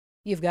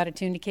You've got it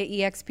tuned to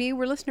KEXP.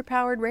 We're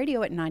listener-powered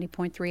radio at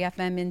 90.3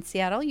 FM in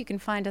Seattle. You can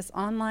find us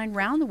online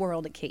around the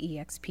world at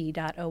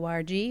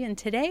kexp.org. And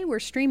today we're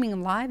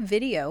streaming live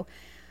video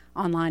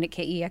online at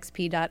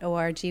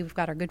kexp.org. We've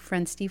got our good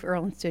friend Steve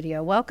Earle in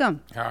studio. Welcome.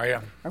 How are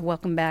you? Or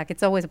welcome back.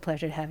 It's always a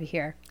pleasure to have you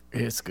here.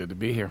 It's good to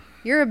be here.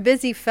 You're a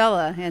busy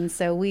fella, and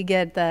so we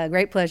get the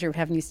great pleasure of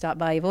having you stop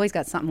by. You've always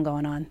got something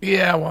going on.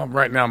 Yeah, well,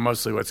 right now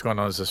mostly what's going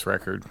on is this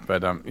record,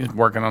 but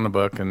working on the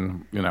book,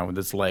 and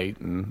it's late,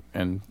 and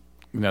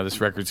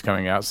this record's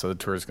coming out, so the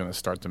tour is going to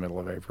start the middle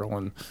of April,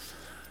 and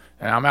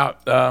I'm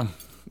out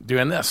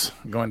doing this,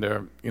 going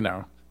to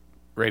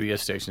radio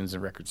stations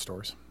and record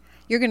stores.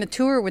 You're going to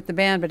tour with the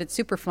band, but it's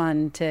super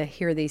fun to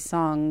hear these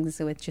songs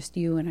with just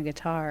you and a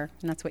guitar,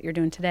 and that's what you're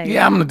doing today.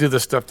 Yeah, I'm going to do the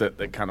stuff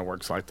that kind of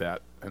works like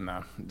that, and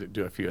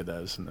do a few of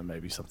those, and then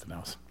maybe something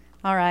else.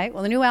 All right.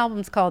 Well, the new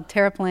album's called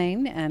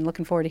Terraplane, and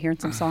looking forward to hearing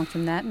some songs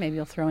from that. Maybe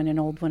you'll throw in an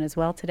old one as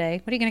well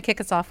today. What are you going to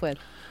kick us off with?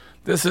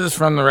 This is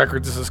from the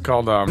record. This is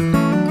called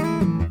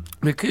the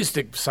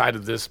acoustic side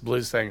of this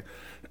blues thing.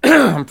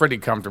 I'm pretty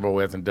comfortable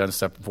with and done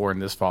stuff before,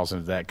 and this falls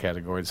into that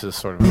category. It's just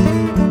sort of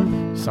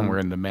somewhere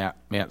in the Matt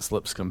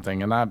Slipscomb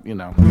thing. And I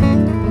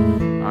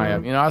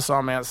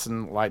saw Matt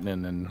and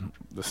Lightning in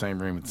the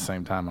same room at the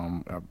same time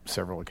on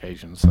several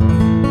occasions. So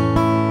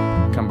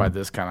come by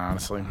this kind of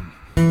honestly.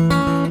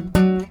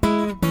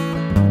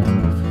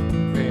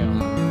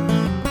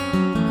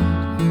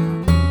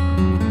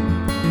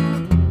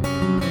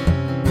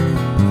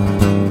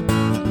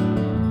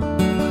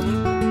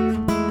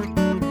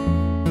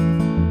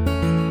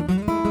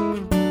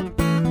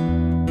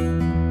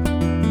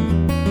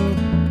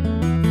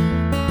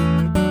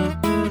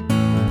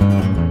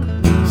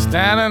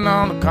 Standing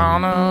on the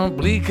corner,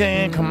 bleak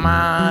and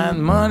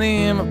combined,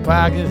 money in my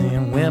pocket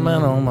and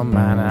women on my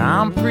mind.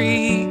 I'm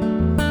free,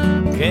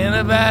 can't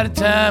nobody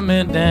tie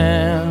me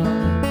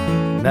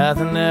down.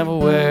 Nothing ever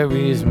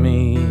worries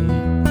me,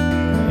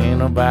 ain't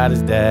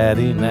nobody's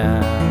daddy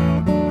now.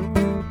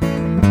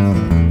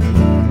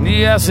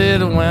 Yeah, I see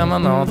the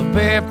women on the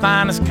very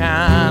finest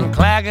kind,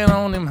 clacking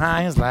on them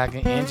highs like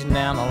an engine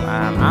down the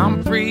line.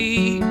 I'm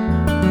free,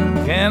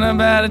 can't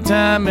nobody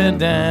tie me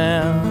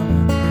down.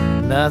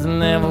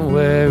 Nothing ever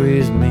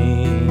worries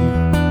me,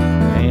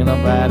 ain't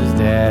nobody's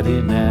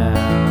daddy now.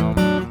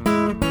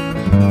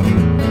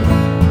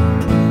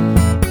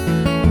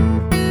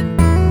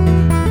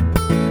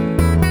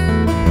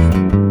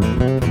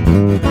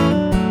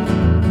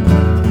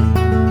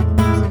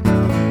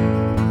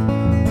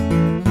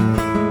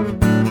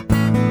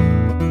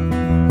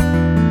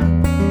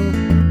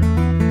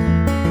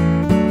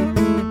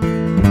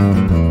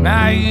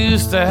 I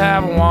used to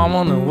have a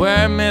woman who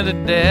worried me to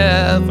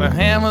death. Her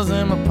hand was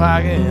in my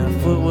pocket and her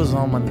foot was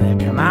on my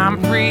neck. And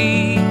I'm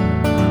free,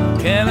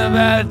 can't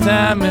nobody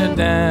tie me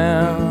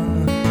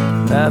down.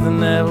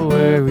 Nothing ever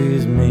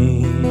worries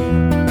me,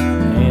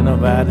 ain't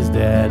nobody's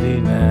daddy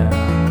now.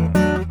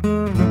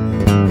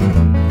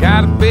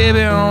 Got a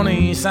baby on the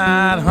east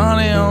side,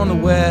 honey on the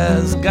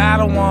west.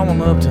 Got a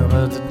woman up till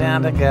her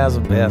down, that guy's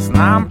the best. And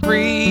I'm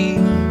free,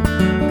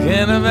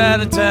 can't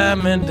nobody tie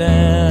me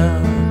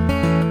down.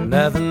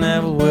 Nothing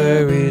ever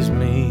worries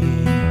me,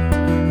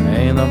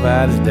 ain't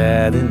nobody's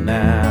daddy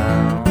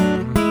now.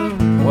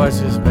 Watch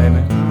this,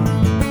 baby.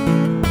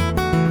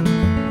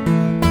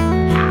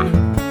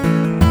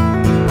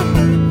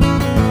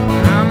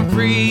 I'm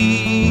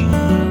free,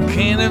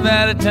 can't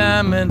nobody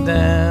tie me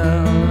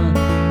down.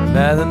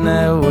 Nothing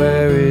ever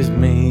worries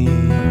me,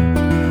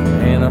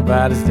 ain't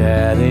nobody's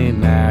daddy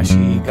now.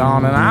 She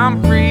gone and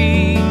I'm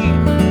free,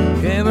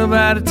 can't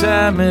nobody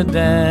tie me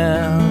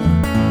down.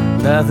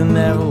 Nothing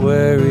ever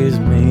worries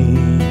me,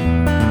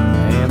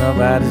 ain't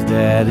nobody's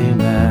daddy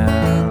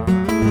now.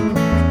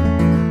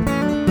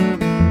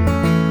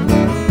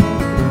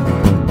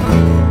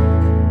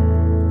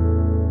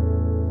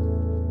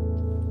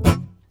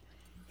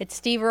 It's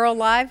Steve Earle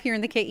live here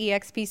in the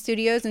KEXP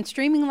studios and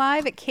streaming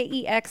live at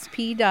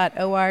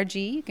kexp.org.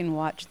 You can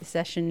watch the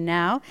session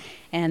now.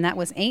 And that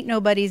was Ain't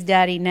Nobody's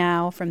Daddy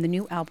Now from the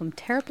new album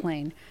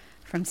Terraplane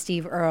from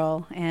Steve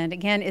Earle. And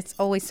again, it's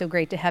always so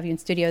great to have you in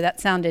studio. That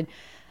sounded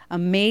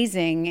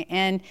amazing.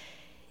 And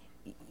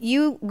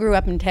you grew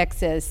up in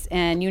Texas,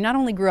 and you not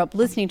only grew up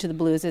listening to the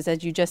blues,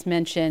 as you just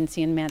mentioned,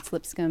 seeing Matt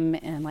Slipscomb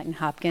and Lightnin'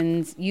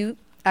 Hopkins, you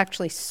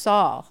actually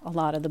saw a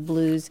lot of the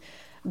blues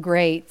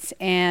greats.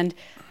 And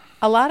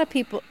a lot of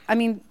people,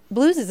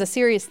 blues is a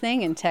serious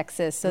thing in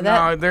Texas. So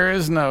no, there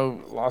is no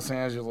Los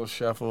Angeles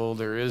shuffle.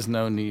 There is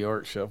no New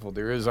York shuffle.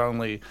 There is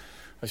only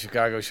a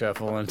Chicago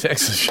shuffle and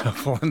Texas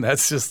shuffle, and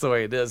that's just the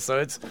way it is. So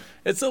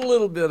it's a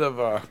little bit of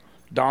a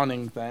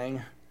daunting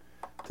thing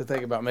to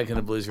think about making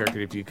a blues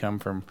record if you come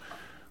from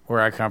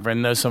where I come from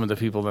and know some of the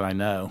people that I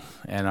know.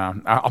 And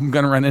I'm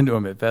going to run into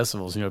them at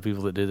festivals,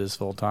 people that do this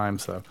full time.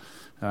 So,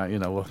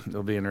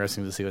 it'll be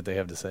interesting to see what they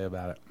have to say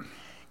about it.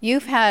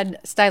 You've had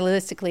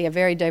stylistically a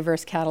very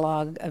diverse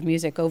catalog of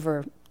music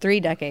over 3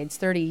 decades,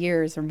 30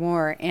 years or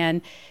more.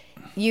 And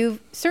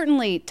you've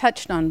certainly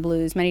touched on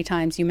blues many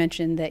times. You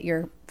mentioned that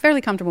you're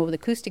fairly comfortable with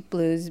acoustic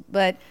blues,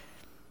 but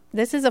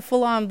this is a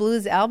full-on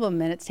blues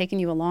album, and it's taken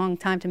you a long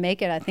time to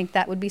make it. I think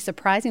that would be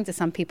surprising to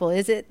some people.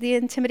 Is it the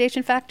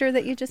intimidation factor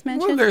that you just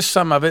mentioned? Well, there's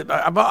some of it.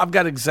 I've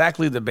got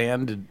exactly the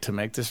band to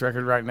make this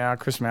record right now.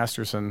 Chris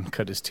Masterson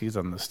cut his teeth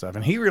on this stuff,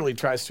 and he really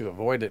tries to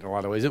avoid it in a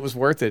lot of ways. It was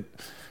worth it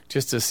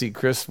just to see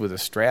Chris with a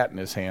Strat in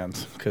his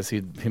hands, because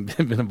he'd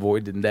been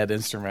avoiding that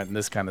instrument and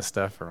this kind of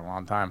stuff for a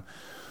long time.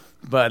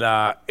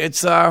 But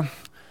it's... it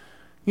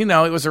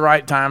was the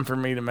right time for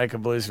me to make a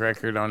blues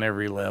record on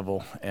every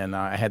level, and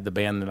I had the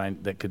band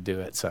that could do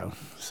it, so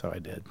I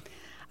did.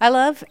 I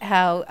love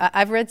how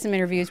I've read some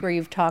interviews where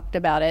you've talked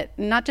about it,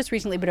 not just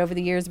recently but over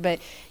the years, but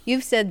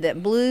you've said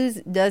that blues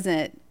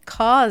doesn't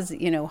cause,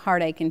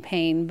 heartache and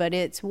pain, but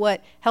it's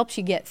what helps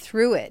you get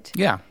through it.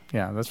 Yeah,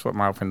 that's what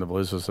My Old Friend the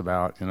Blues was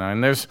about,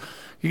 and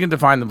you can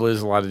define the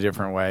blues a lot of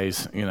different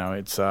ways.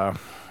 It's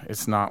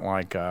not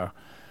like,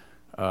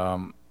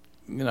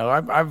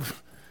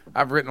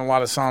 I've written a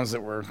lot of songs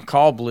that were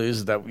called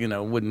blues that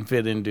wouldn't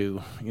fit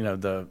into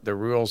the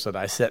rules that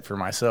I set for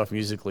myself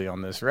musically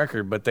on this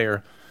record, but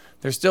they're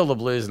still the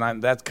blues,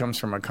 and that comes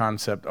from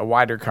a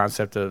wider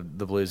concept of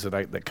the blues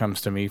that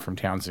comes to me from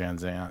Townes Van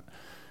Zandt.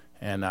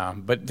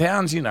 And but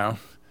Townes,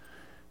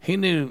 he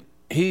knew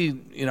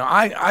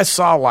I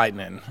saw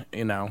Lightning,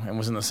 and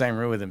was in the same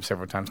room with him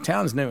several times.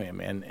 Townes knew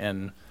him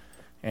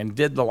and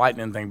did the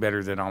Lightning thing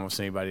better than almost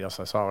anybody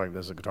else I saw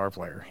as a guitar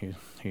player.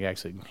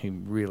 He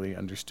really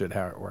understood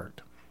how it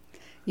worked.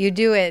 You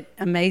do it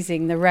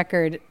amazing. The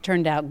record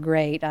turned out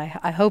great.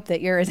 I hope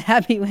that you're as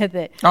happy with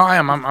it. Oh, I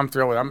am. I'm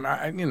thrilled with it.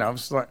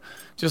 It's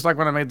just like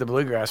when I made the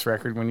Bluegrass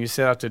record, when you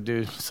set out to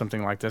do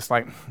something like this.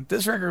 Like,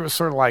 this record was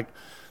sort of like,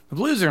 the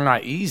blues are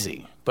not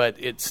easy, but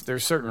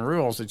there's certain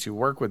rules that you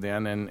work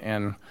within,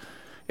 and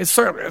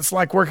it's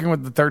like working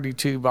with the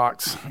 32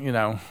 box,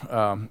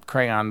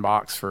 crayon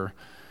box for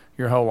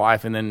your whole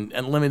life, and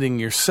limiting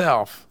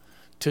yourself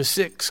to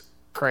 6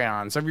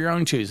 crayons of your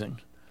own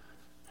choosing,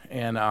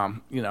 and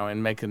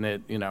and making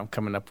it,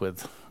 coming up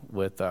with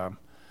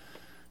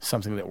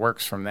something that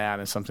works from that,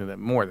 and something that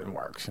more than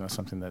works,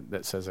 something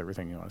that says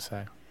everything you want to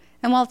say.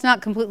 And while it's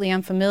not completely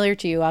unfamiliar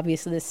to you,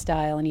 obviously, this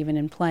style, and even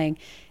in playing,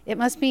 it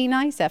must be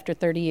nice after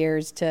 30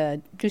 years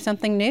to do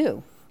something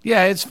new.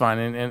 Yeah, it's fun,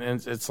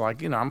 and it's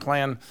like, I'm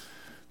playing.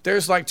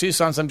 There's like 2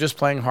 songs I'm just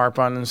playing harp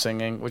on and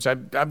singing, which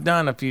I've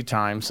done a few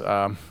times,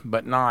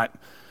 but not,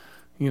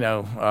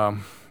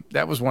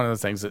 that was one of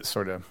the things that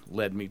sort of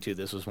led me to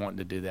this, was wanting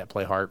to do that,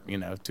 play harp,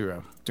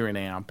 through an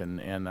amp,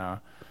 and I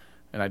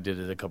did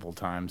it a couple of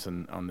times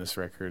on this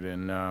record.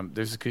 And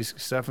there's acoustic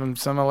stuff and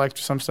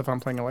some stuff I'm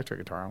playing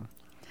electric guitar on.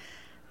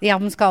 The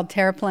album's called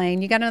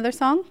Terraplane. You got another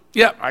song?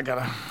 Yep, I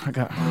got.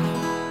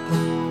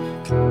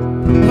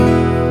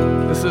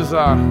 This is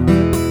that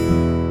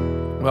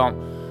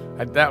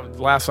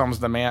last song was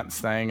the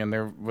Mance thing, and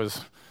there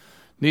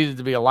needed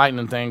to be a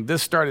Lightning thing.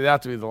 This started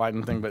out to be the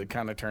Lightning thing, but it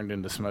kind of turned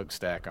into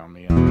Smokestack on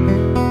me.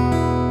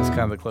 It's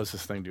kind of the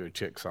closest thing to a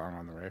Chick song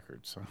on the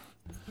record. So.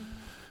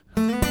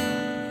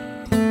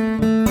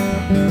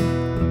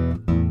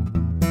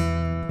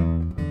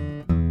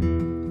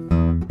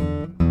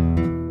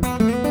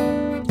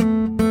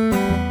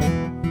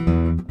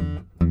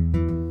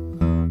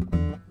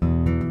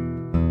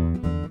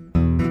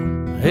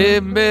 Hey,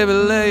 baby,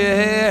 lay your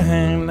hair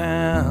hang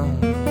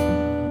down.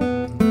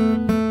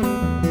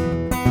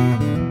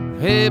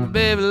 Hey,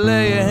 baby,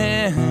 lay your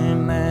hair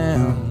hang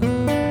down.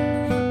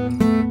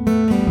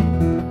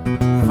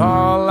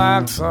 Fall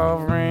like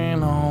soft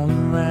rain on the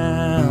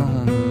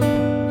ground.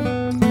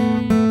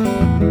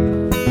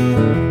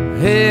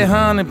 Hey,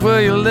 honey,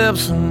 put your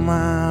lips on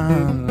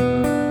mine.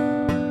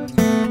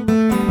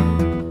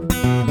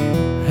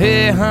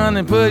 Hey,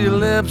 honey, put your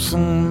lips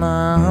on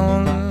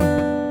mine.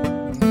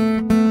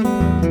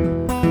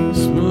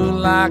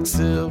 Like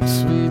silk,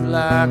 sweet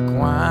like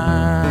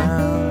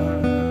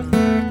wine.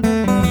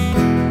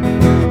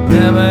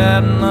 Never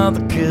had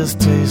another kiss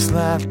taste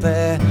like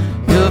that.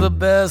 You're the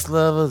best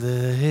lover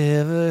that I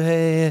ever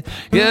had.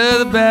 You're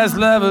the best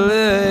lover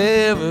that I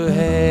ever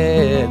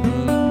had.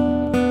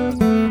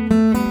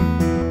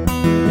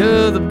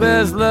 You're the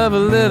best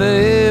lover that I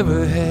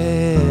ever had.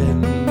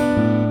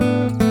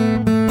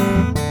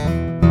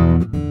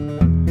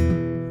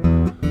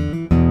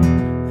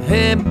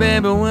 Hey,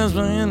 baby,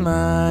 whisper in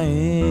my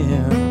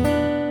ear.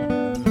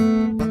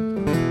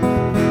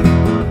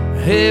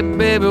 Hey,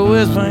 baby,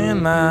 whisper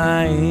in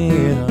my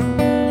ear.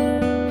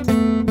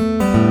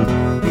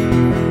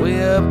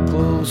 Way up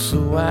close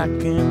so I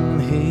can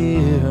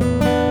hear.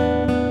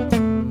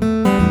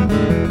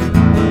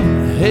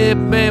 Hey,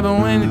 baby,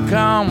 when you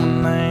call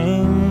my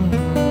name.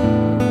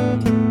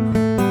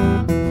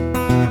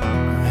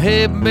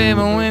 Hey, baby,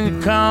 when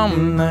you call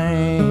my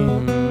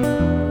name.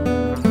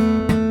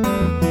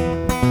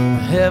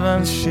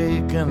 Heaven's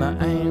shaking, the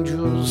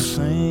angels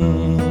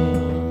sing.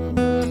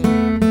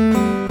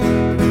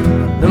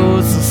 Know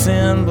it's a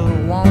sin, but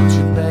I want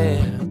you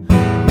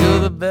bad.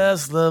 You're the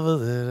best lover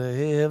that I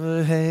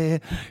ever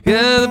had.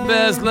 You're the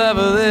best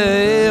lover that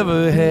I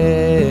ever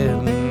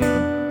had.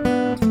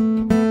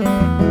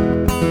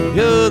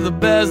 You're the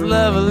best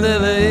lover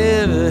that I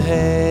ever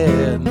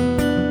had.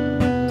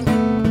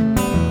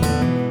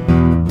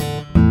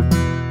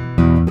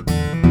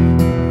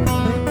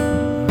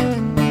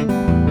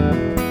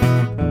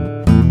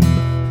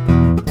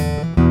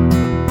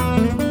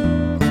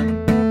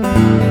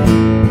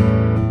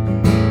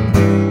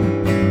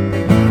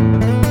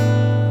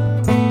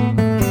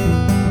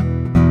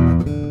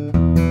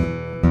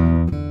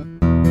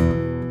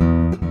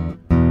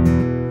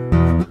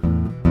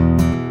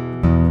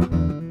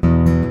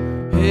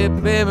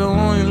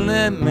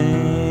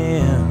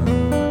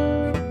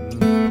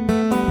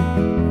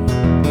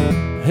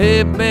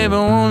 Hey, baby,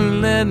 won't you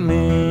let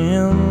me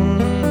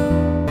in?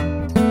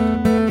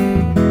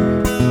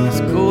 It's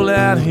cold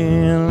out here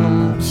and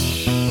I'm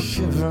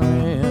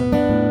shivering.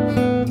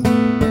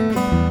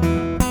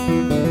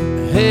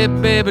 Hey,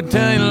 baby,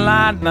 turn your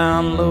light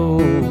down low.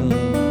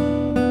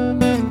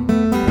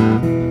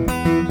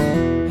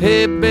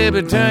 Hey,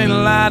 baby, turn your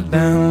light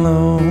down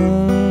low.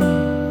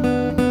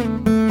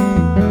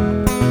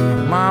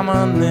 Mama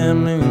and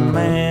them and your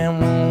man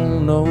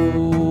won't know.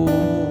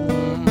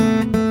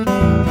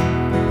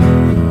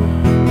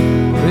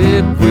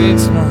 It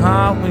breaks my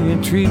heart when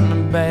you treat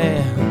me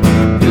bad.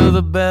 You're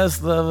the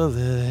best lover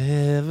that I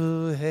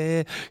ever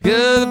had.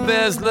 You're the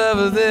best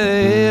lover that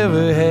I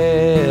ever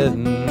had.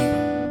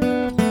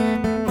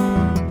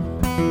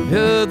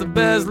 You're the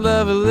best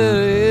lover that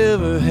I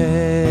ever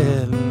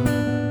had.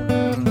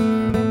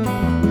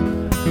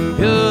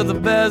 You're the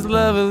best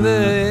lover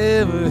that I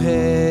ever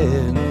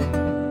had.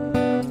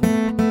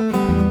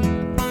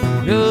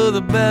 You're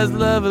the best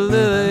lover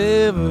that I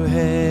ever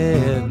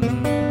had.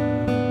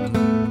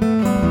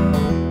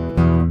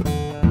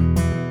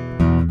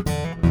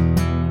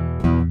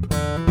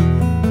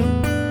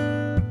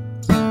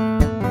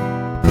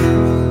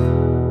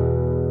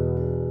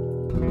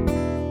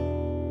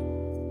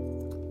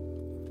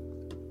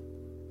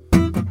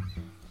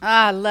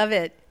 I love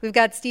it. We've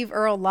got Steve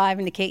Earle live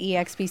in the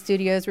KEXP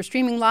studios. We're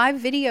streaming live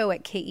video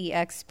at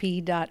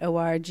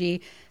KEXP.org.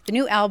 The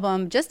new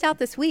album just out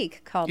this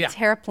week called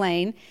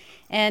Terraplane.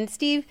 And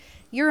Steve,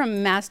 you're a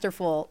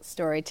masterful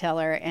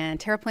storyteller, and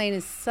Terraplane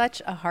is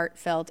such a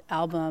heartfelt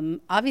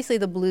album. Obviously,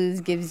 the blues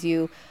gives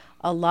you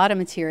a lot of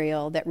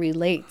material that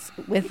relates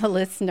with the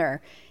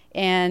listener.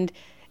 And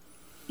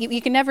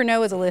you can never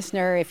know as a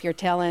listener if you're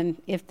telling,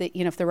 if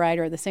the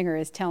writer or the singer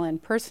is telling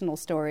personal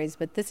stories,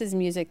 but this is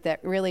music that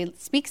really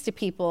speaks to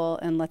people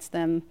and lets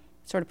them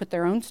sort of put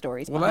their own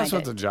stories behind it. Well, that's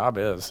what the job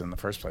is in the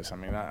first place. I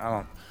mean,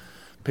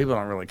 people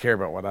don't really care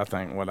about what I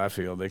think, what I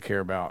feel. They care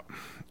about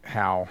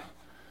how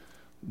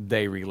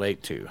they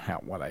relate to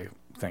what I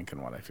think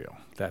and what I feel.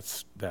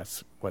 That's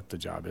what the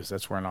job is.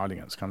 That's where an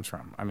audience comes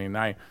from. I mean,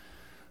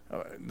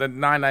 the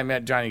night I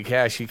met Johnny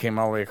Cash, he came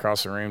all the way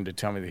across the room to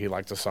tell me that he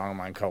liked a song of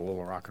mine called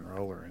Little Rock and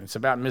Roller. And it's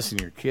about missing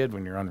your kid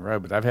when you're on the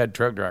road. But I've had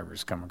truck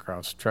drivers come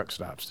across truck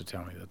stops to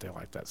tell me that they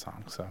like that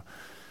song. So,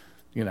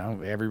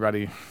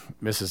 everybody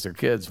misses their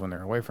kids when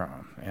they're away from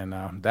them.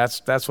 And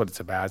that's what it's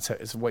about.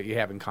 It's what you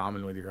have in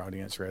common with your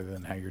audience rather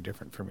than how you're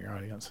different from your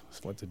audience.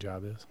 That's what the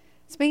job is.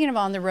 Speaking of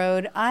on the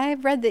road,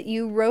 I've read that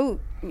you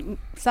wrote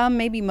some,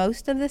 maybe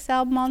most of this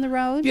album on the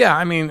road. Yeah,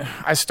 I mean,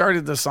 I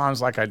started the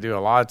songs like I do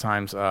a lot of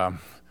times.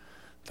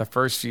 The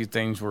first few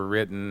things were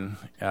written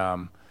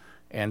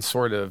and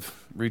sort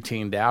of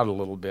routined out a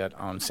little bit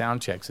on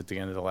sound checks at the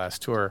end of the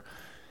last tour.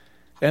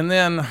 And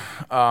then,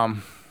 I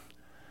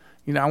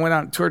went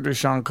out and toured with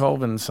Sean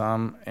Colvin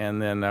some,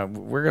 and then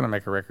we're going to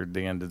make a record at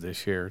the end of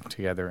this year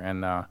together.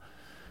 And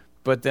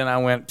but then I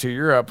went to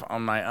Europe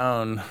on my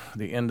own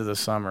the end of the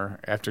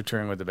summer after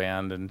touring with the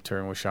band and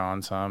touring with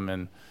Sean some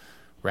and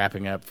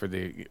wrapping up for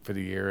the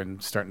year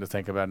and starting to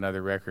think about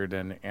another record.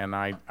 And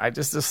I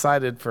just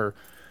decided for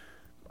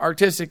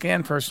artistic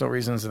and personal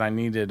reasons that I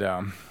needed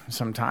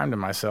some time to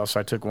myself. So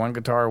I took one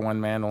guitar,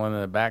 one mandolin,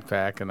 and a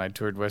backpack, and I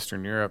toured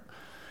Western Europe.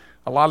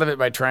 A lot of it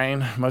by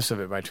train, most of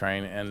it by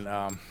train,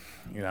 and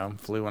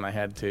flew when I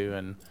had to,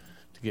 and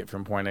to get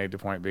from point A to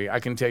point B. I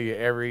can tell you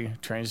every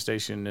train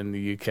station in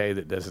the UK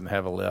that doesn't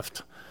have a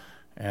lift,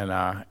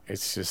 and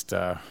it's just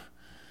there's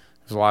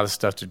a lot of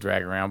stuff to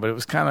drag around. But it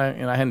was kind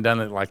of, I hadn't done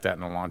it like that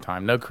in a long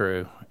time. No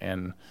crew,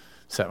 and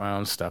set my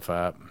own stuff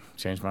up,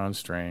 changed my own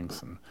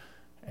strings,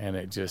 and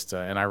it just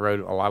and I wrote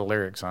a lot of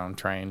lyrics on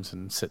trains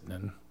and sitting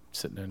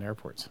in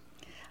airports.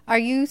 Are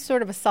you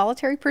sort of a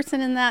solitary person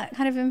in that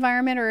kind of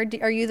environment, or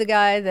are you the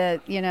guy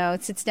that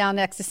sits down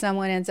next to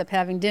someone, ends up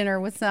having dinner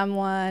with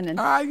someone? And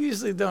I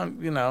usually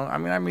don't.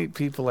 I meet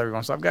people every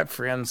once in a while. I've got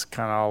friends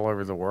kind of all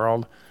over the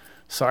world,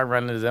 so I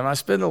run into them. I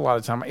spend a lot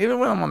of time, even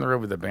when I'm on the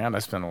road with the band. I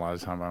spend a lot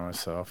of time by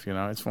myself.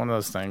 It's one of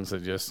those things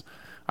that just.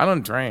 I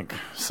don't drink,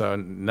 so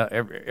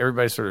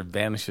everybody sort of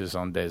vanishes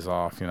on days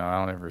off. I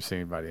don't ever see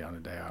anybody on a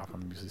day off.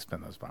 I'm usually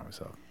spend those by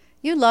myself.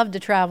 You love to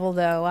travel,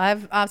 though.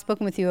 I've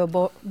spoken with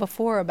you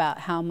before about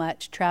how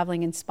much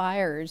traveling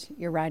inspires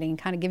your writing and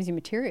kind of gives you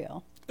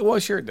material. Well,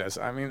 sure it does.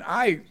 I mean,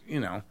 I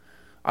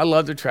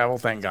love to travel.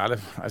 Thank God,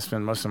 I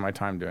spend most of my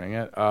time doing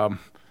it.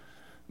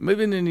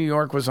 Moving to New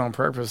York was on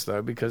purpose,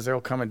 though, because there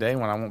will come a day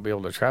when I won't be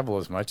able to travel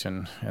as much,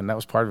 and that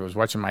was part of it. Was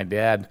watching my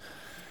dad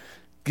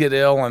get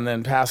ill and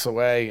then pass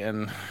away,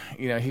 and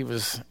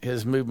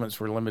his movements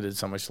were limited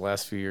so much the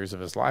last few years of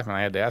his life, and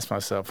I had to ask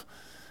myself,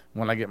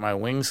 when I get my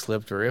wings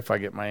clipped, or if I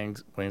get my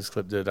wings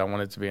clipped, did I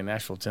want it to be in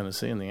Nashville,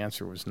 Tennessee? And the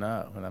answer was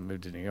no, and I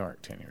moved to New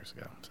York 10 years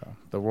ago. So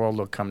the world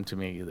will come to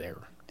me there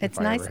if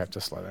I ever have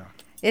to slow down.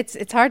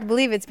 It's hard to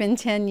believe it's been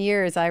 10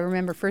 years. I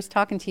remember first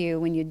talking to you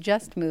when you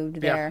just moved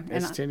there. Yeah,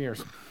 it's 10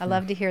 years. I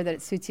love to hear that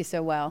it suits you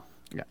so well.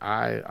 Yeah,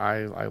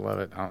 I love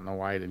it. I don't know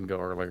why I didn't go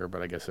earlier,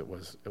 but I guess it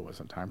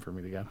wasn't time for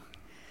me to go.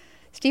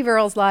 Steve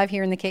Earle's live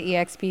here in the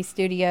KEXP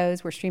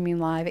studios. We're streaming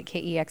live at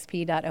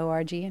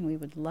kexp.org, and we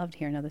would love to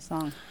hear another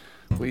song.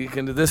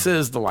 This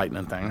is the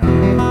lightning thing.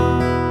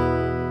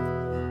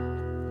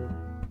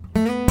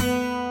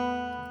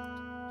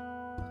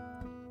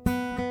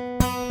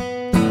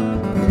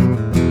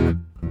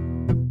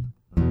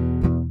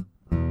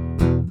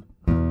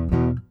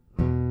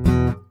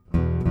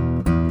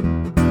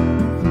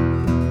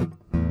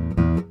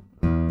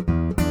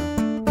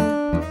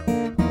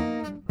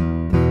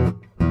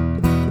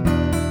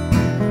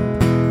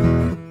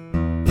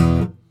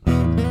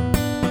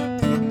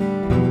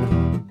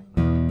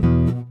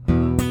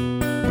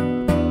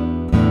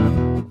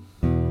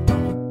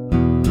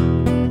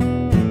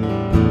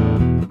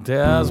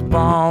 Dad's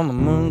born, the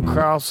moon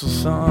crossed the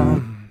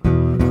sun.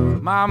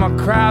 Mama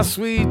cried,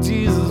 sweet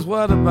Jesus,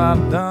 what have I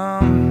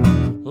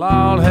done?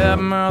 Lord have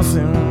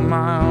mercy on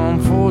my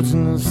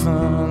unfortunate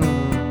son.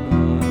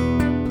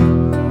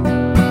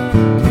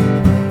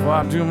 Before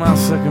I drew my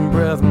second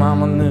breath,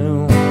 Mama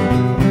knew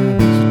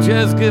she'd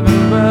just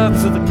given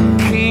birth to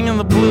the king of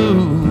the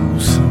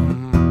blues.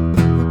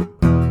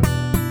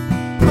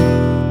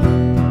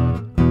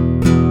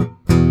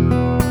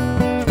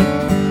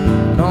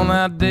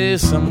 That day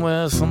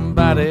somewhere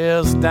somebody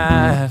else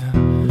died,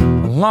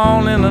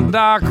 alone in a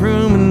dark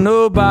room and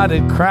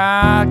nobody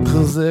cried,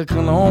 'cause there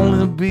can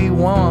only be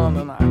one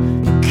and I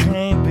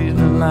can't be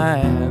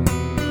denied.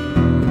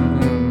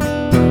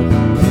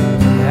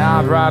 The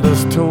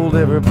outriders told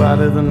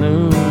everybody the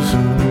news.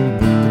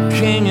 The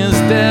king is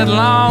dead,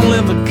 long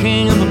live the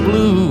king of the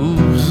blues.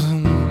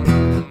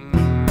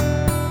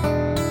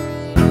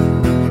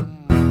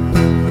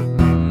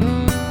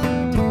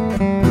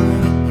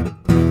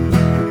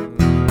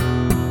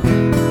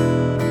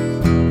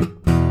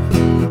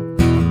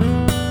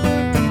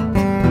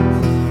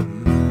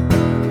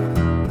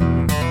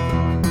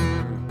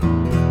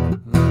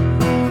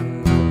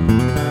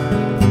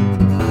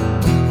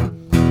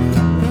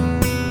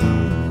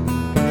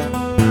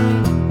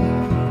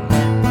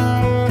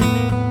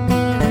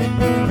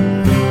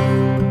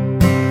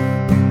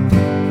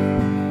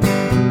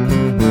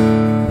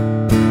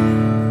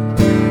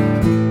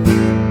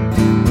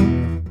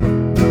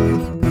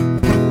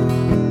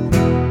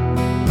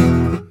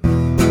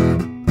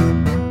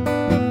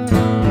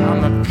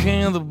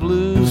 King of the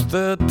blues,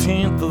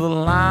 13th of the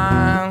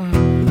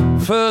line.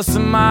 First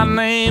in my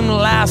name,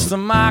 last of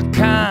my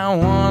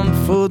kind. One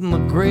foot in the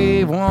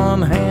grave,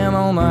 one hand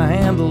on the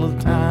handle of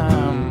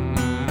time.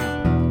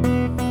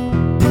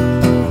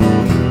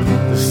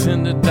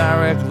 Descended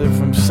directly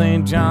from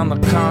St. John the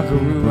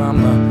Conqueror.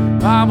 I'm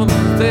the Bible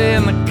of the day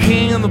and the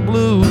king of the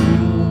blues.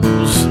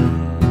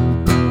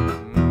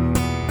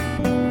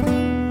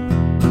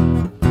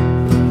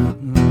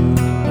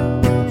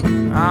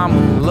 I'm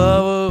a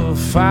lover, a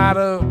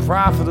fighter, a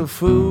prophet, a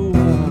fool.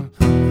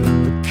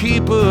 The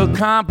keeper of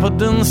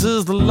confidence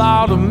is the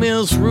lord of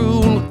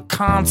misrule. A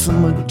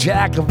consummate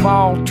jack of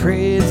all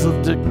trades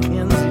of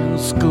Dickensian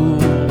school.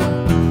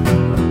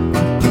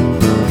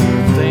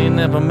 They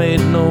never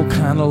made no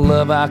kind of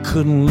love I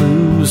couldn't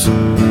lose.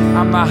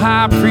 I'm the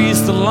high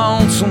priest, the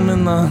lonesome,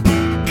 and the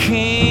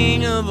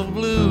king of the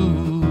blues.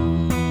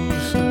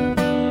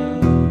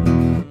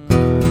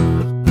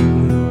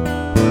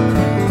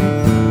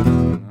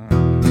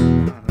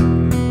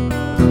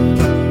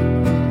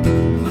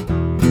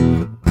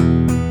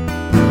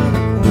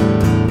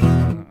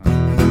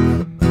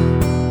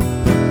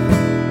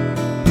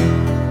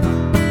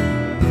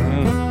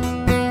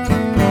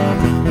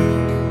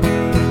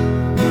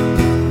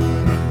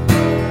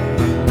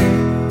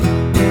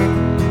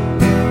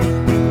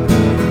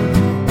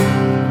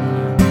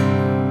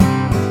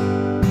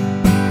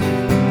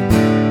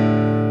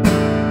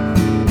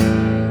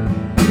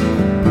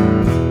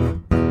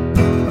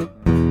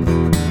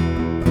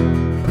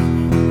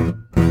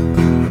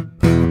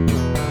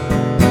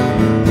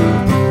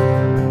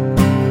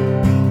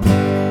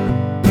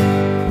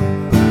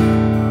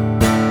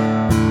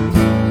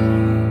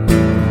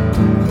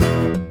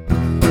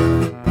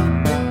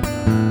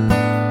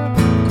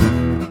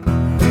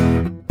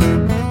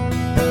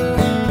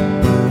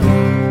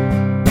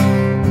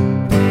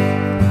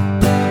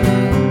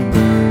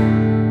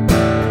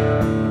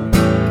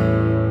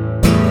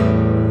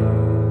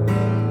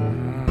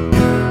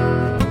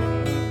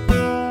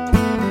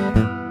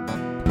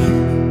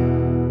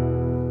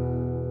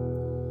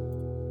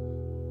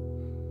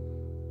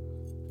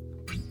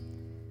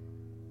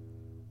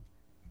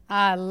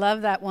 I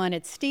love that one.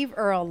 It's Steve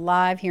Earle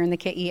live here in the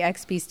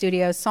KEXP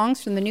studios.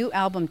 Songs from the new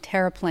album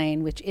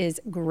Terraplane, which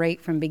is great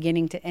from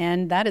beginning to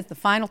end. That is the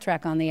final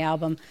track on the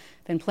album.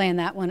 Been playing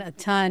that one a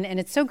ton, and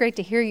it's so great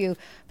to hear you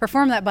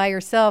perform that by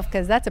yourself,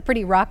 because that's a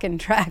pretty rockin'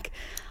 track.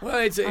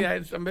 Well,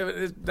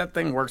 that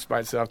thing works by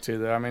itself too,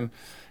 though. I mean,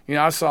 you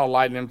know, I saw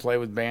Lightning play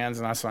with bands,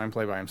 and I saw him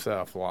play by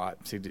himself a lot.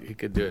 He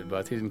could do it,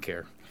 but he didn't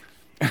care.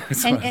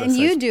 And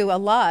you do a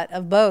lot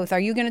of both. Are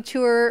you going to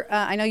tour?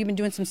 I know you've been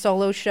doing some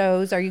solo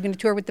shows. Are you going to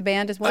tour with the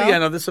band as well? Oh, yeah,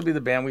 no, this will be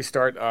the band. We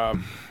start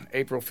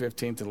April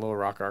 15th in Little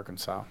Rock,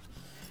 Arkansas.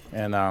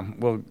 And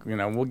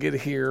we'll get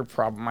here,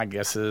 my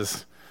guess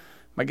is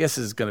my guess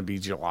is going to be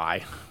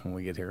July when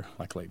we get here,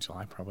 like late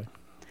July probably.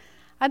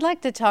 I'd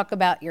like to talk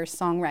about your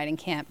songwriting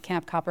camp,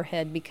 Camp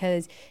Copperhead,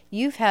 because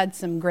you've had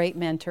some great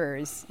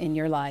mentors in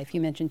your life.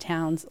 You mentioned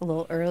Towns a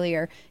little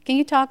earlier. Can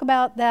you talk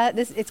about that?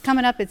 It's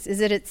coming up.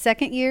 Is it its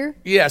second year?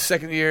 Yeah,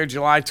 second year,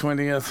 July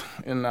 20th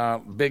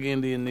in Big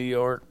Indian, New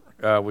York,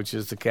 which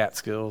is the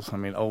Catskills. I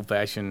mean,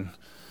 old-fashioned,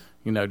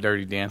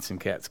 dirty dancing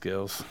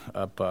Catskills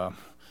up kind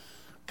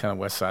of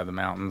west side of the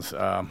mountains.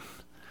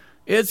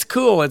 It's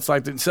cool. It's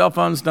like the cell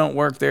phones don't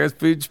work there. The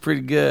food's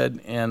pretty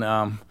good,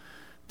 and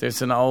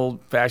there's an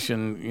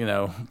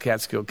old-fashioned,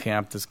 Catskill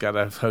camp that's got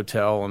a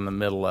hotel in the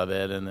middle of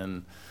it, and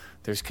then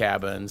there's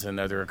cabins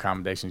and other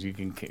accommodations. You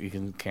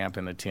can camp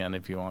in a tent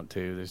if you want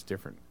to. There's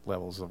different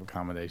levels of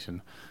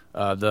accommodation.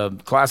 The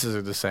classes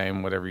are the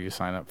same, whatever you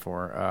sign up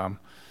for.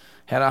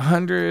 Had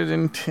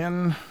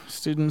 110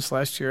 students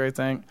last year, I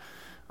think.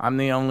 I'm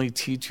the only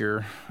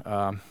teacher.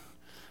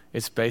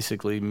 It's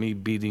basically me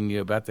beating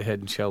you about the head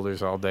and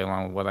shoulders all day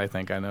long with what I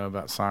think I know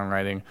about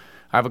songwriting.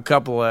 I have a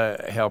couple of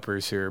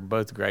helpers here,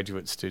 both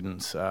graduate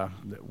students that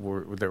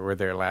were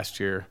there last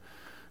year,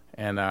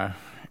 and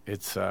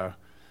it's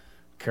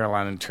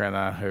Caroline and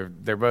Trina.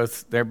 They're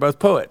both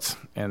poets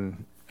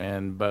and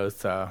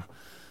both in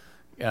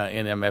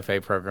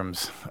MFA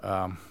programs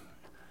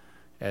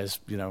as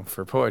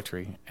for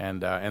poetry,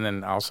 and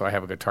then also I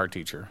have a guitar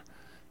teacher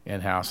in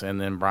house, and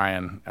then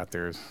Brian out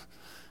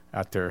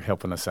there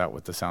helping us out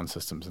with the sound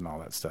systems and all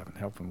that stuff, and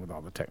helping with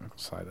all the technical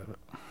side of it.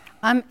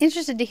 I'm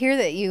interested to hear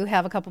that you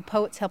have a couple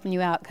poets helping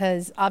you out,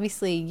 because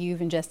obviously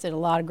you've ingested a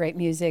lot of great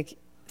music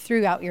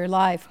throughout your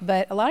life,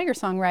 but a lot of your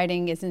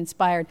songwriting is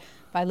inspired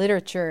by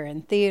literature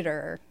and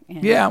theater.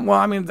 Yeah, well,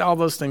 I mean, all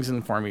those things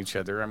inform each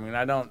other. I mean,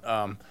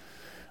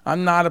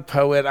 I'm not a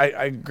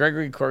poet.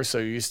 Gregory Corso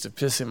used to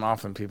piss him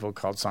off when people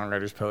called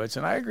songwriters poets,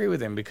 and I agree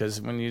with him,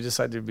 because when you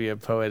decide to be a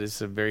poet,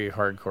 it's a very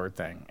hardcore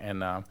thing,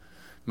 and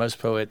most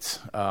poets,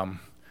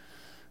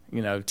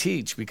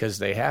 teach because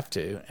they have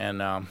to,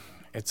 and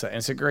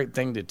it's a great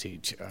thing to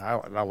teach. I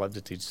love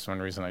to teach. It's one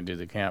reason I do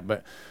the camp.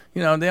 But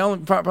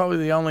probably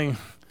the only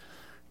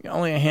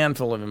a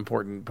handful of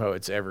important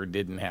poets ever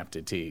didn't have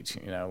to teach.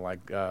 Like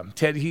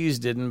Ted Hughes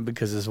didn't,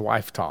 because his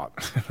wife taught.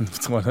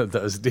 It's one of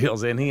those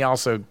deals, and he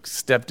also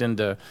stepped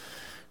into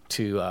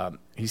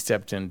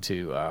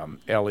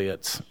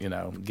Elliot's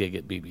gig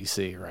at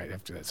BBC right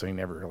after that. So he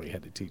never really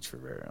had to teach for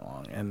very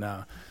long. And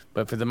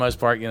but for the most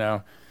part,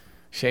 Seamus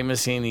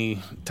Heaney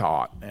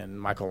taught,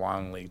 and Michael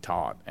Longley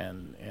taught,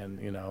 and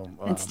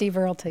Steve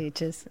Earle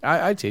teaches.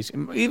 I teach.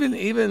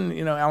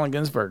 Even Allen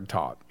Ginsberg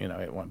taught,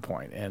 at one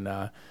point.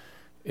 And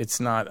it's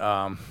not,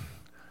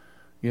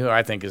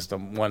 I think is the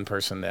one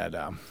person that,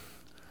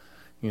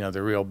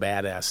 the real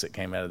badass that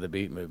came out of the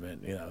beat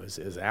movement,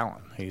 is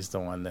Allen. He's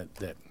the one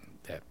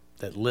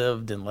that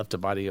lived and left a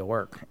body of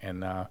work,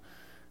 and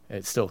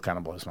it still kind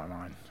of blows my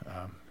mind.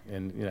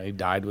 And he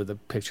died with a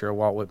picture of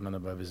Walt Whitman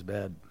above his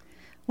bed.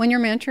 When you're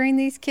mentoring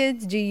these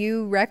kids, do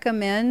you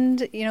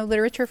recommend,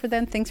 literature for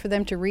them, things for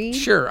them to read?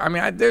 Sure. I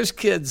mean, there's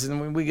kids,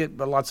 and we get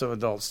lots of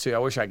adults too. I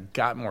wish I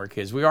got more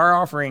kids. We are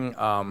offering,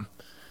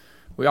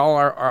 we all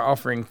are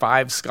offering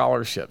 5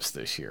 scholarships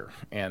this year,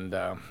 and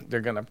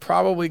they're going to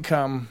probably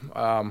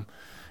come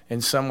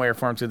in some way or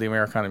form through the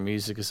Americana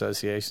Music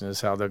Association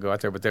is how they'll go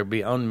out there. But they'll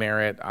be on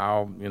merit.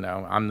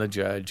 I'm the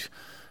judge.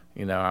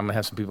 I'm going to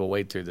have some people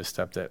wade through this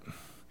stuff that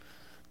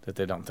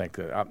they don't think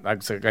that I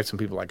got some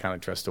people I kind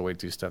of trust to wade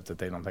through stuff that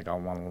they don't think I'll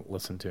want to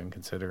listen to and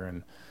consider,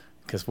 and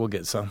because we'll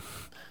get some.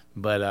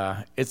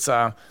 But it's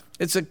a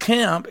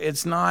camp.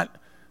 It's not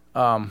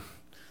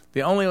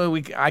the only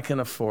way I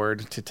can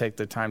afford to take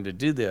the time to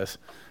do this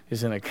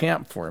is in a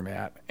camp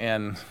format,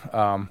 and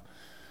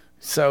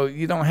so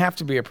you don't have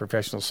to be a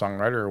professional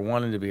songwriter or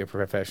wanting to be a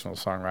professional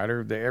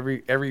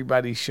songwriter.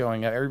 Everybody's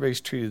showing up.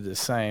 Everybody's treated the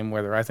same,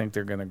 whether I think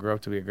they're going to grow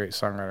up to be a great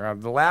songwriter.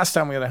 The last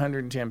time we had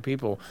 110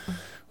 people,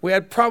 we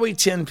had probably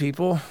 10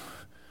 people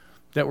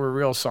that were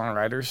real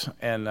songwriters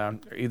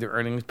and either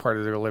earning part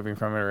of their living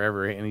from it or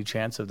ever any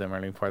chance of them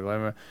earning part of their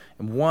living.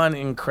 And one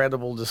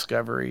incredible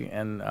discovery,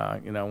 and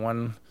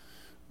one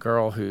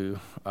girl who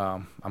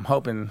I'm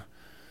hoping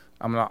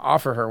I'm going to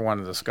offer her one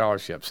of the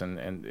scholarships, and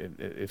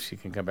if she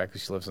can come back,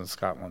 because she lives in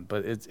Scotland.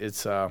 But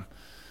it's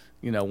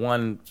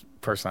one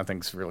person I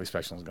think is really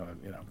special is going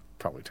to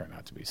probably turn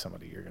out to be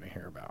somebody you're going to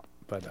hear about.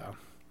 But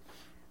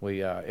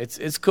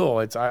it's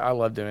cool. I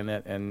love doing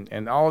it,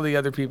 and all the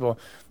other people,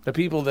 the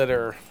people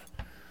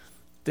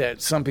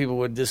that some people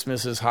would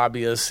dismiss as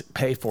hobbyists,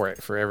 pay for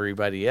it for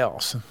everybody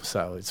else.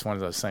 So it's one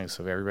of those things.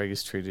 So everybody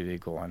gets treated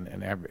equal, and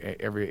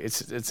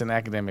it's an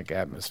academic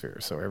atmosphere.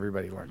 So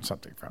everybody learns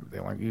something from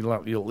it. You'll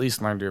at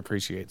least learn to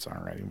appreciate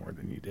songwriting more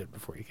than you did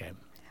before you came.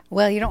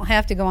 Well, you don't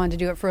have to go on to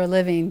do it for a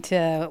living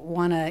to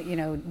want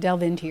to,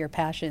 delve into your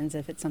passions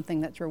if it's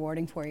something that's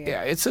rewarding for you.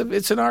 Yeah, it's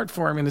an art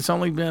form, and it's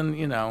only been,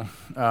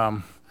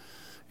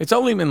 it's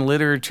only been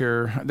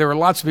literature. There were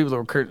lots of people that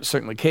were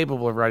certainly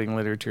capable of writing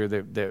literature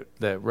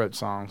that wrote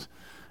songs.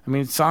 I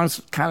mean,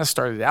 songs kind of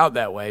started out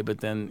that way, but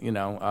then,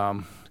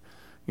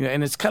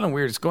 and it's kind of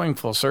weird. It's going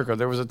full circle.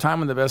 There was a time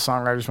when the best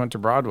songwriters went to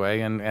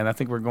Broadway, and I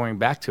think we're going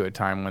back to a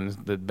time when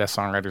the best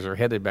songwriters are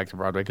headed back to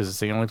Broadway because it's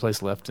the only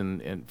place left in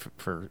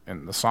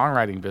the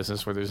songwriting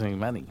business where there's any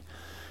money.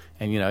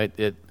 And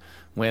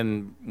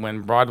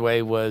when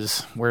Broadway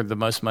was where the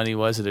most money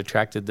was, it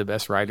attracted the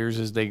best writers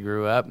as they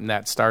grew up, and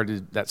that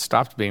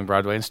stopped being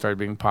Broadway and started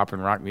being pop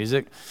and rock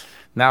music.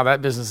 Now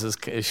that business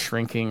is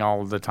shrinking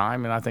all the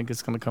time, and I think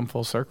it's going to come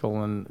full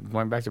circle and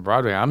going back to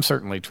Broadway. I'm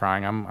certainly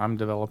trying. I'm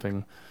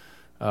developing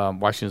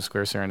Washington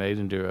Square Serenade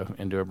into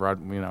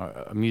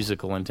a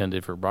musical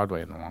intended for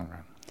Broadway in the long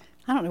run.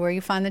 I don't know where you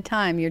find the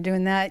time. You're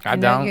doing that. I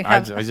don't. I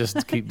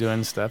just keep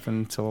doing stuff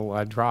until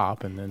I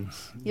drop, and then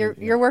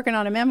you're working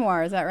on a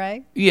memoir. Is that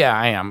right? Yeah,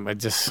 I am.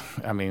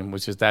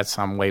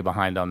 I'm way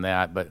behind on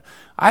that. But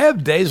I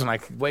have days when I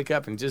wake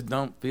up and just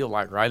don't feel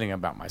like writing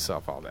about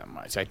myself all that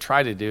much. I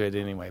try to do it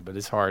anyway, but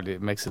it's hard.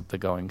 It makes the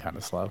going kind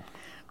of slow.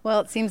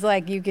 Well, it seems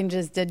like you can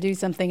just do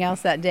something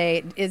else that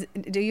day.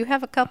 Do you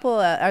have a couple?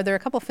 Are there a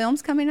couple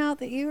films coming out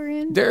that you were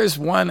in? There's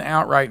one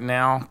out right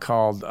now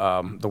called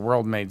The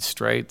World Made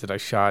Straight that I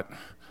shot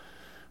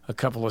a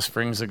couple of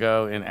springs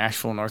ago in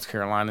Asheville, North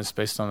Carolina. It's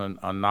based on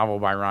a novel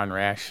by Ron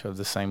Rash of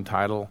the same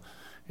title.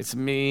 It's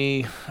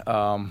me,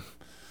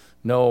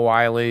 Noah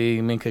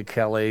Wiley, Minka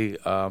Kelly,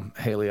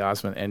 Haley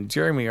Osment, and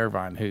Jeremy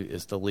Irvine, who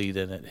is the lead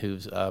in it,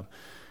 who's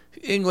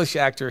English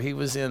actor. He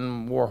was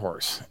in War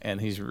Horse, and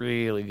he's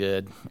really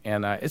good.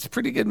 And it's a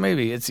pretty good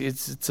movie.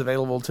 It's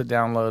available to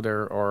download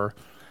or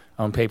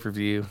on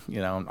pay-per-view,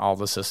 on all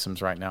the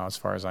systems right now, as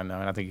far as I know.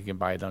 And I think you can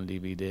buy it on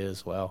DVD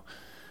as well.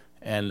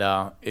 And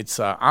it's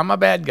I'm a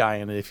bad guy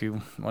in it. If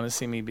you want to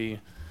see me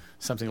be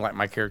something like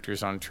my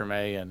characters on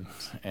Treme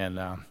and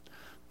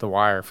The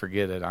Wire,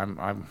 forget it.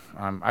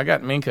 I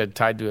got Minka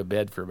tied to a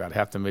bed for about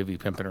half the movie,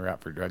 pimping her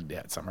out for drug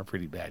debts. I'm a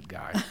pretty bad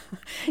guy.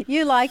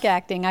 You like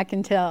acting, I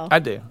can tell. I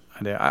do.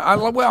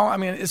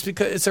 It's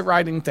because it's a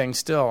writing thing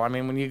still. I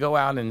mean, when you go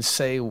out and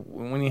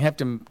when you have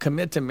to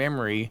commit to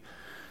memory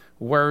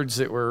words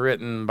that were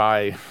written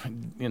by,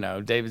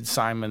 David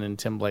Simon and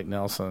Tim Blake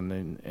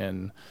Nelson,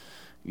 and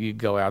you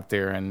go out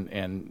there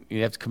and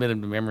you have to commit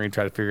them to memory and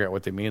try to figure out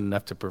what they mean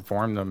enough to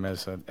perform them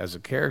as a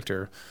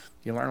character,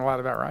 you learn a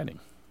lot about writing.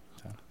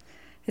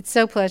 It's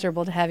so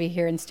pleasurable to have you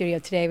here in studio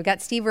today. We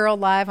got Steve Earle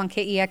live on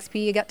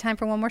KEXP. You got time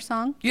for one more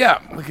song? Yeah,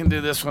 we can do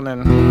this one,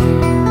 and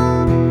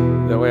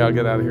that way I'll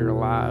get out of here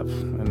alive.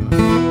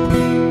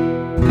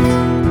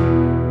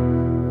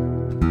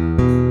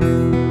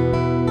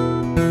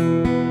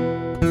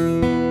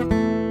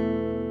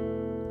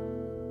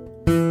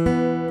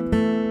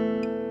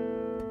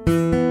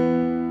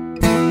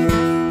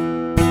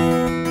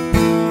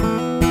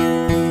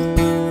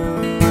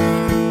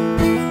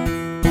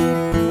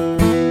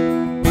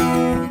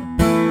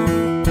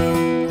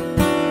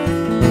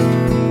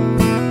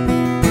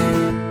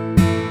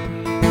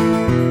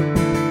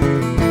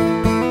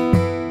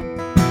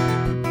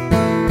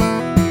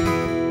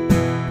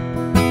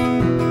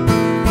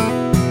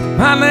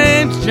 My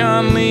name's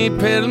John Lee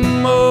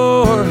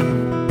Pettimore.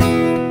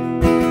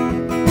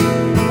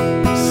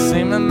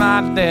 Seen with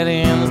my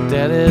daddy and his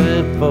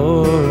daddy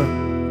before.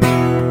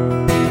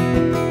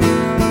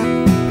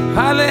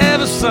 Hardly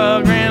ever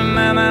saw Grand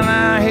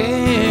 99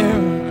 here.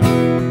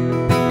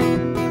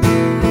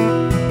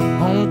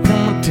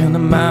 Homecoming to the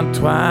mount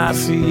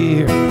twice a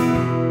year.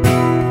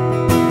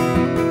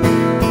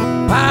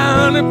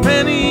 500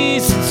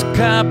 pennies since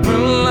copper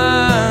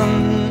line.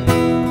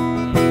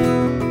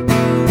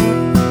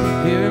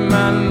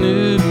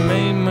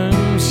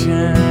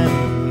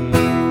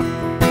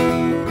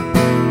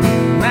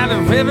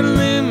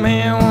 Revenue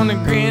man on the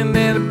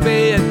granddaddy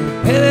bed,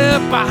 head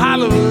up a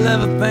hollow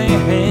leather thing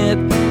head.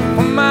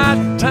 For my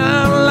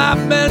time, well,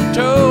 I've been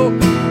told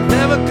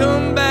never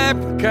come back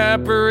from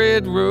Copper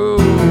Red Road.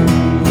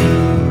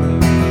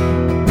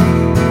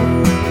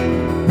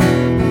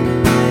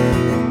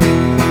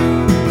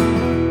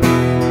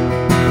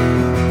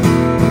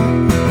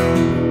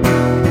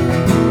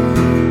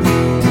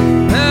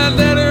 Now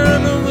daddy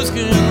run the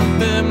whiskey in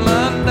the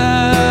Babylon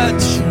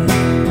Dodge.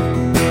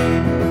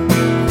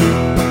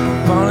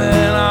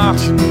 At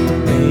the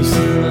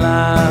Mason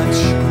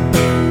Lodge,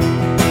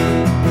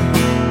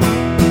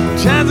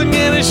 tries to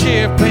get a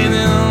sheriff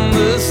painted on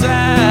the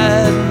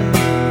side.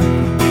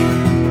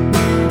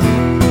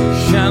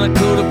 Shine a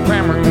coat of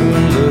primer and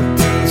look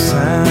to the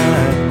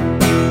side.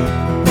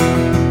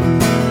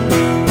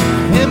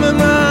 Him and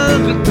my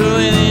uncle threw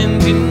an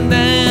engine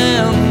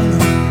down.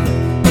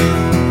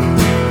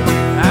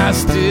 I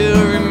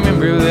still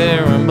remember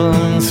that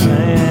rumbling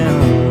sound.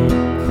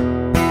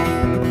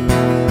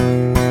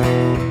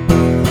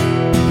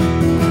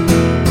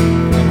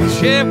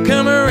 Sheriff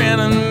come around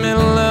in the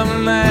middle of the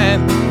night,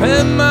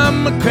 and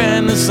mama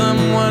crying to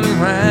someone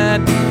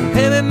right.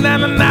 Heading down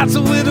the nights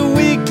with a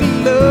weekly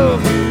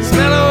love.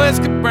 Smell of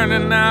whiskey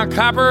burning down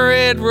Copper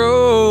Red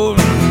Road.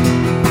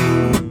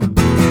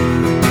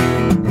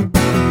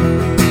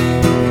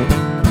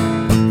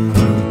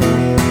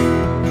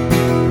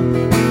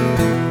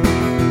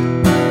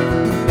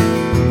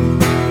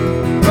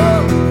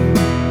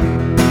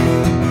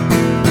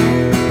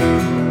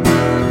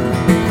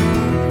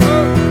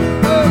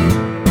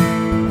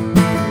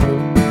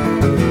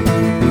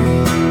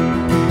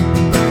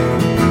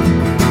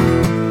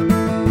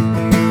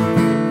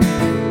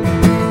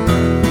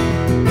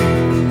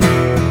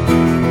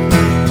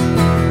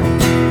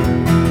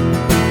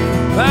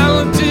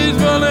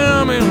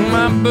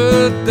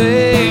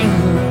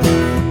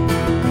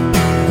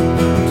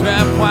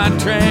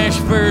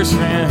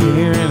 around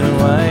here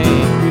anyway.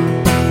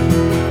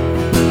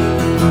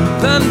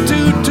 Done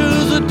 2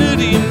 tours of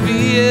duty in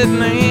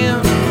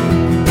Vietnam.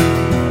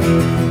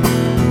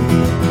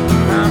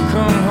 I'll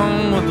come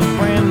home with a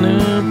brand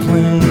new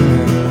plan.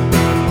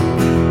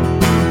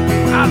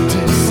 I'll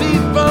take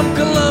seed from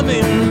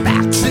Colombia and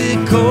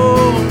Mexico.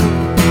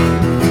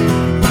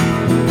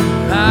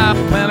 I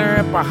plant her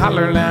up a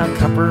holler down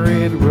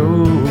Copperhead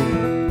Road.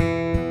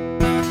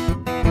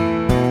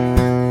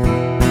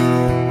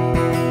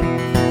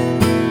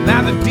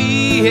 Now the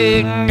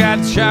D-head got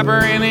a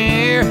chopper in the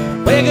air.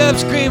 Wake up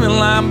screaming,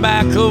 I'm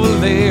back over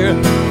there.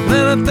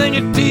 Then I think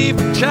your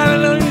teeth are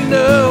shining on your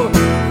nose.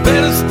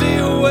 Better stay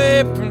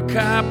away from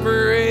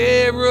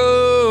Copperhead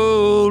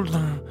Road.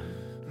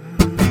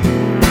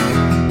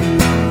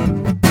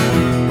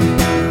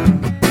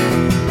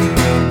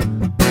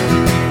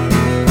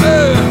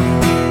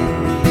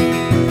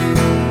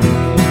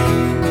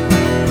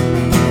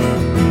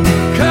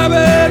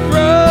 Copperhead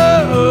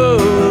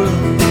Road.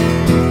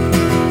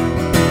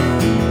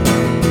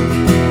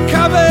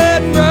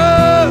 Copperhead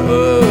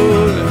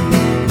Road.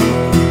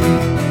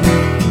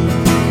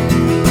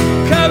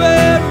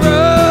 Copperhead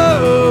Road.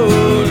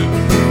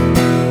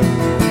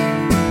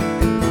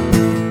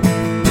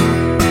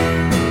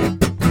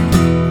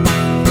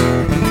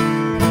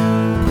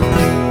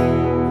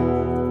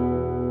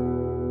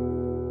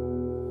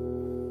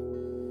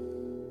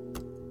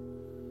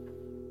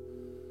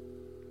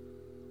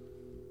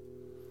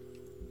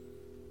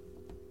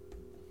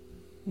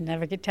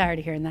 Never get tired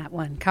of hearing that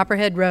one.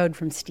 Copperhead Road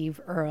from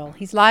Steve Earle.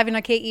 He's live in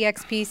our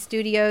KEXP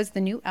studios.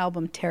 The new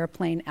album,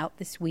 Terraplane, out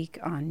this week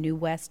on New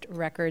West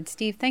Records.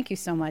 Steve, thank you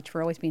so much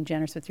for always being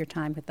generous with your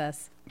time with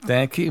us.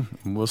 Thank you.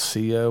 We'll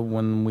see you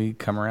when we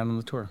come around on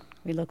the tour.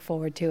 We look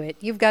forward to it.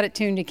 You've got it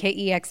tuned to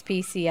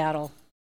KEXP Seattle.